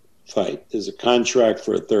Wilder fight. There's a contract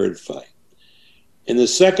for a third fight. In the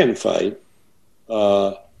second fight,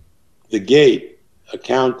 the gate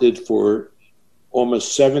accounted for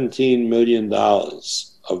almost $17 million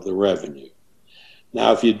of the revenue.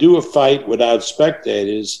 Now, if you do a fight without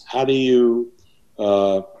spectators, how do you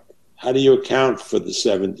account for the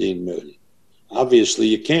 $17 million? Obviously,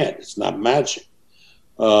 you can't. It's not magic.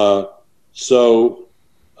 So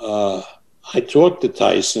I talked to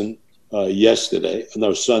Tyson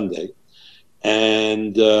Sunday,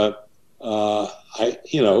 and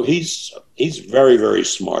he's a very, very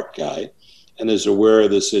smart guy and is aware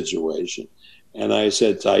of the situation. And I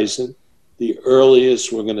said, Tyson, the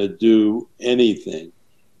earliest we're going to do anything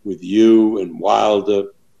with you and Wilder,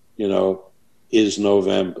 is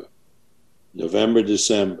November,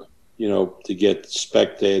 December, to get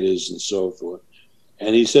spectators and so forth.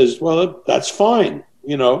 And he says, well, that's fine.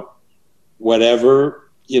 Whatever,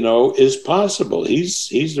 is possible.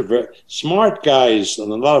 He's a very smart guys,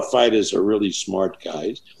 and a lot of fighters are really smart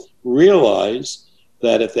guys, realize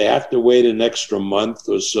that if they have to wait an extra month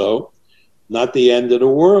or so, not the end of the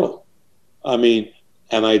world. I mean,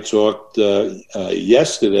 and I talked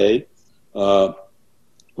yesterday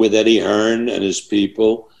with Eddie Hearn and his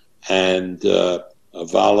people, and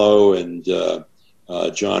Vallo and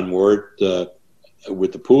John Wirt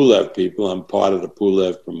with the Pulev people. I'm part of the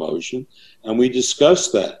Pulev promotion, and we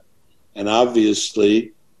discussed that. And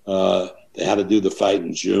obviously, they had to do the fight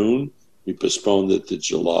in June. We postponed it to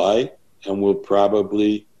July, and we'll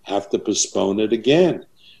probably have to postpone it again,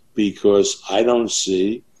 because I don't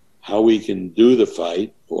see how we can do the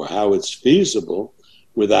fight or how it's feasible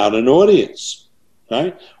without an audience,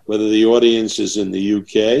 right? Whether the audience is in the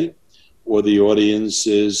UK or the audience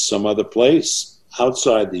is some other place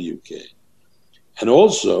outside the UK. And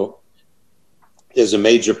also, there's a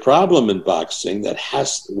major problem in boxing that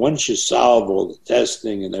once you solve all the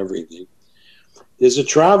testing and everything, there's a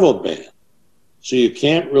travel ban. So you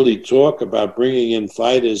can't really talk about bringing in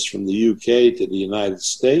fighters from the UK to the United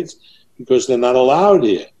States because they're not allowed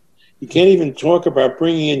here. You can't even talk about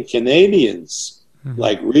bringing in Canadians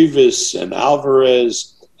like Rivas and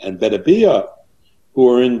Alvarez and Beterbiev, who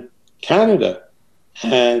are in Canada.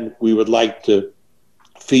 And we would like to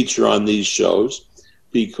feature on these shows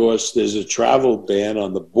because there's a travel ban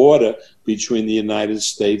on the border between the United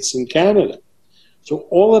States and Canada. So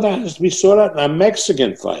all of that has to be sorted out. Now,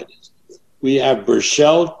 Mexican fighters, we have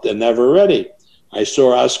Berchelt and Navarrete. I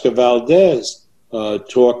saw Oscar Valdez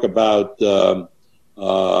talk about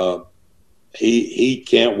he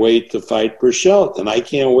can't wait to fight Berchelt, and I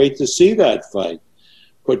can't wait to see that fight.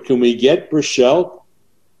 But can we get Berchelt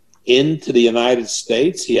into the United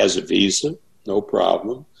States? He has a visa, no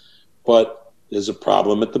problem. But there's a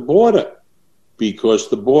problem at the border because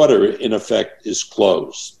the border, in effect, is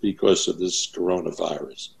closed because of this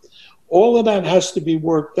coronavirus. All of that has to be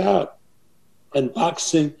worked out. And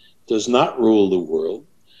boxing does not rule the world.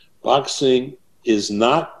 Boxing is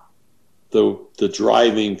not the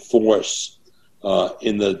driving force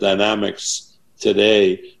in the dynamics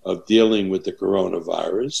today of dealing with the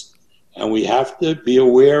coronavirus. And we have to be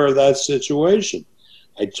aware of that situation.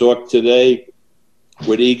 I talked today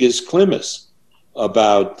with Igor Klimas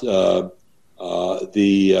about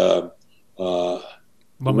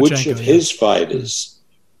which of his fighters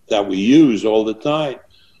that we use all the time,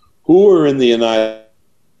 who are in the United,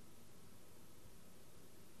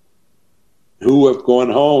 who have gone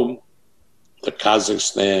home to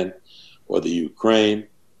Kazakhstan or the Ukraine,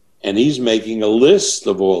 and he's making a list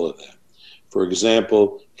of all of them. For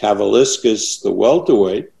example, Kavaliauskas, the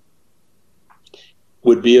welterweight,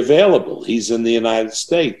 would be available. He's in the United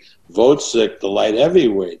States. Votsick, the light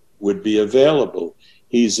heavyweight, would be available.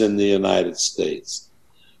 He's in the United States.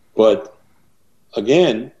 But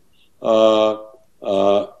again,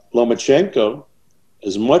 Lomachenko,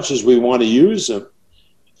 as much as we want to use him,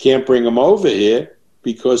 can't bring him over here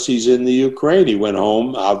because he's in the Ukraine. He went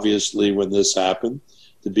home, obviously, when this happened,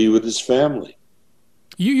 to be with his family.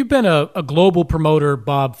 You've been a global promoter,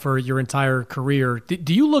 Bob, for your entire career.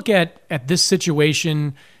 Do you look at this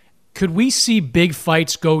situation? Could we see big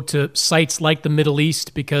fights go to sites like the Middle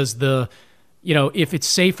East because if it's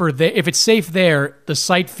safe there, the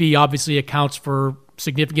site fee obviously accounts for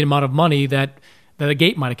significant amount of money that a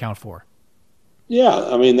gate might account for? Yeah,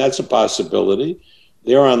 I mean, that's a possibility.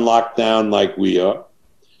 They're on lockdown like we are.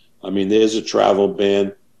 I mean, there's a travel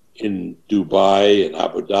ban in Dubai and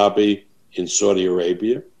Abu Dhabi, in Saudi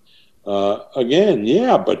Arabia. Again,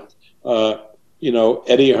 yeah, but,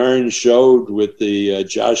 Eddie Hearn showed with the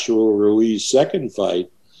Joshua Ruiz second fight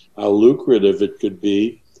how lucrative it could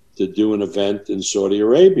be to do an event in Saudi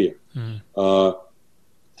Arabia. A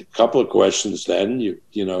couple of questions then,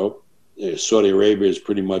 Saudi Arabia is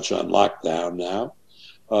pretty much on lockdown now.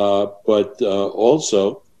 But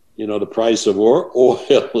also, the price of oil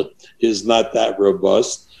is not that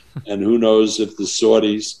robust. And who knows if the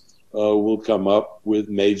Saudis will come up with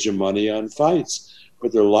major money on fights.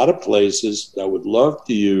 But there are a lot of places that would love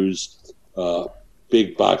to use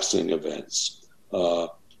big boxing events. For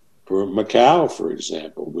Macau, for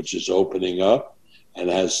example, which is opening up and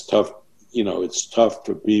has it's tough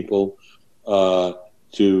for people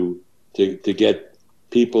to get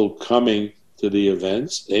people coming to the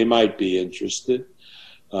events. They might be interested.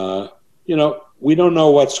 We don't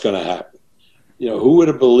know what's going to happen. Who would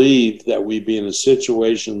have believed that we'd be in a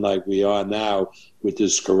situation like we are now with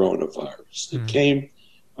this coronavirus? It came,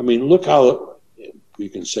 look how, we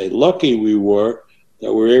can say, lucky we were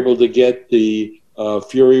that we were able to get the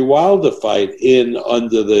Fury Wilder fight in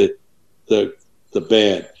under the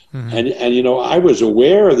ban. And I was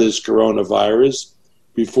aware of this coronavirus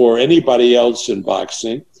before anybody else in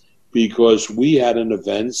boxing because we had an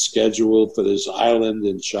event scheduled for this island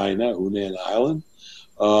in China, Hunan Island,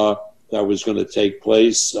 that was going to take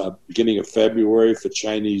place beginning of February for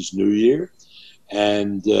Chinese New Year.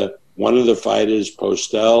 And one of the fighters,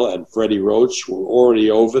 Postel and Freddie Roach, were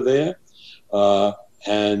already over there.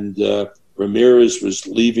 And Ramirez was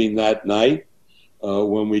leaving that night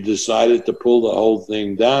when we decided to pull the whole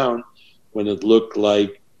thing down when it looked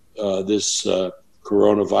like this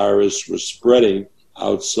coronavirus was spreading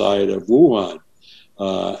outside of Wuhan.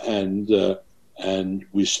 And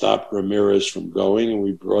we stopped Ramirez from going, and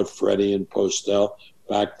we brought Freddie and Postel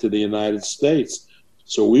back to the United States.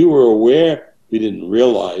 So we were aware, we didn't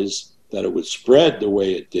realize that it would spread the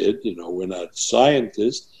way it did. We're not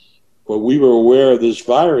scientists, but we were aware of this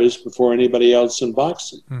virus before anybody else in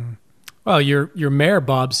boxing. Mm-hmm. Well, your mayor,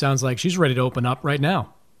 Bob, sounds like she's ready to open up right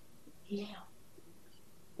now. Yeah.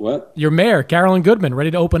 What? Your mayor, Carolyn Goodman, ready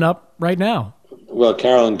to open up right now. Well,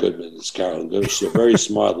 Carolyn Goodman is Carolyn Goodman. She's a very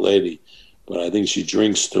smart lady. But I think she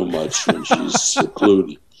drinks too much when she's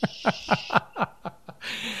secluded.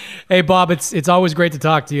 Hey, Bob, it's always great to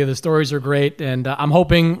talk to you. The stories are great, and I'm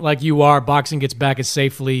hoping, like you are, boxing gets back as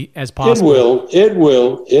safely as possible. It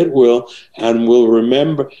will, and we'll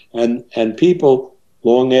remember, and people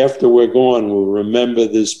long after we're gone will remember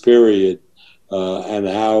this period and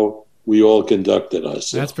how we all conducted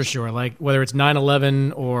ourselves. That's for sure. Like whether it's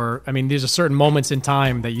 9/11 or, there's a certain moments in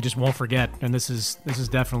time that you just won't forget, and this is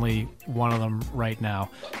definitely one of them right now.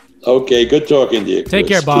 Okay, good talking to you, Chris. Take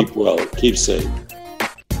care, Bob. Keep well. Keep safe.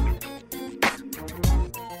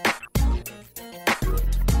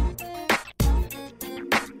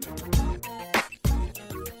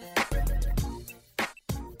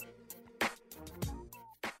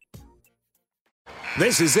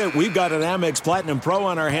 This is it. We've got an Amex Platinum Pro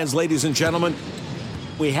on our hands, ladies and gentlemen.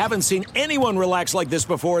 We haven't seen anyone relax like this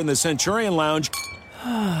before in the Centurion Lounge.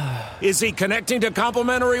 Is he connecting to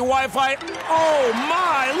complimentary Wi-Fi? Oh,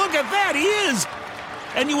 my. Look at that. He is.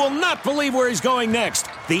 And you will not believe where he's going next.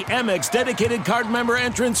 The Amex dedicated card member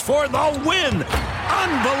entrance for the win.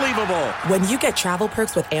 Unbelievable. When you get travel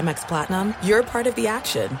perks with Amex Platinum, you're part of the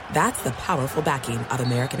action. That's the powerful backing of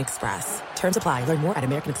American Express. Terms apply. Learn more at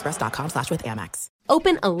americanexpress.com/withAmex.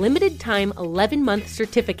 Open a limited-time 11-month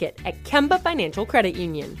certificate at Kemba Financial Credit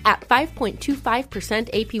Union. At 5.25%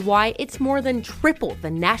 APY, it's more than triple the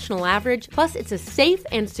national average, plus it's a safe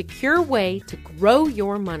and secure way to grow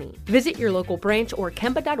your money. Visit your local branch or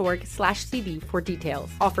kemba.org/CD for details.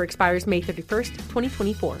 Offer expires May 31st,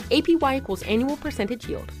 2024. APY equals annual percentage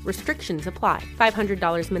yield. Restrictions apply.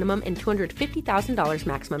 $500 minimum and $250,000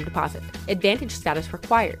 maximum deposit. Advantage status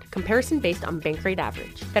required. Comparison based on bank rate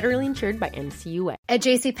average. Federally insured by NCUA. At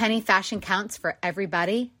JCPenney, fashion counts for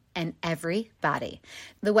everybody and everybody.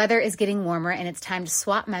 The weather is getting warmer and it's time to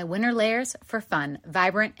swap my winter layers for fun,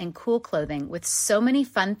 vibrant, and cool clothing. With so many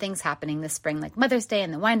fun things happening this spring, like Mother's Day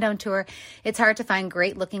and the Wind Down Tour, it's hard to find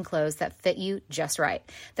great looking clothes that fit you just right.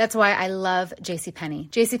 That's why I love JCPenney.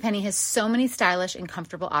 JCPenney has so many stylish and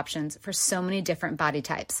comfortable options for so many different body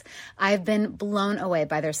types. I've been blown away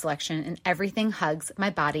by their selection, and everything hugs my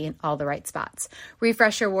body in all the right spots.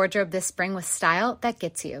 Refresh your wardrobe this spring with style that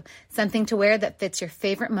gets you. Something to wear that fits your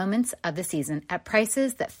favorite moments of the season at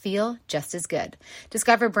prices that feel just as good.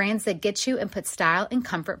 Discover brands that get you and put style and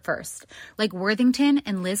comfort first, like Worthington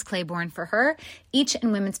and Liz Claiborne for her, each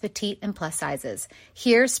in women's petite and plus sizes.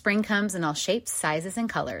 Here, spring comes in all shapes, sizes, and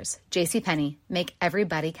colors. JCPenney, make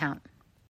everybody count.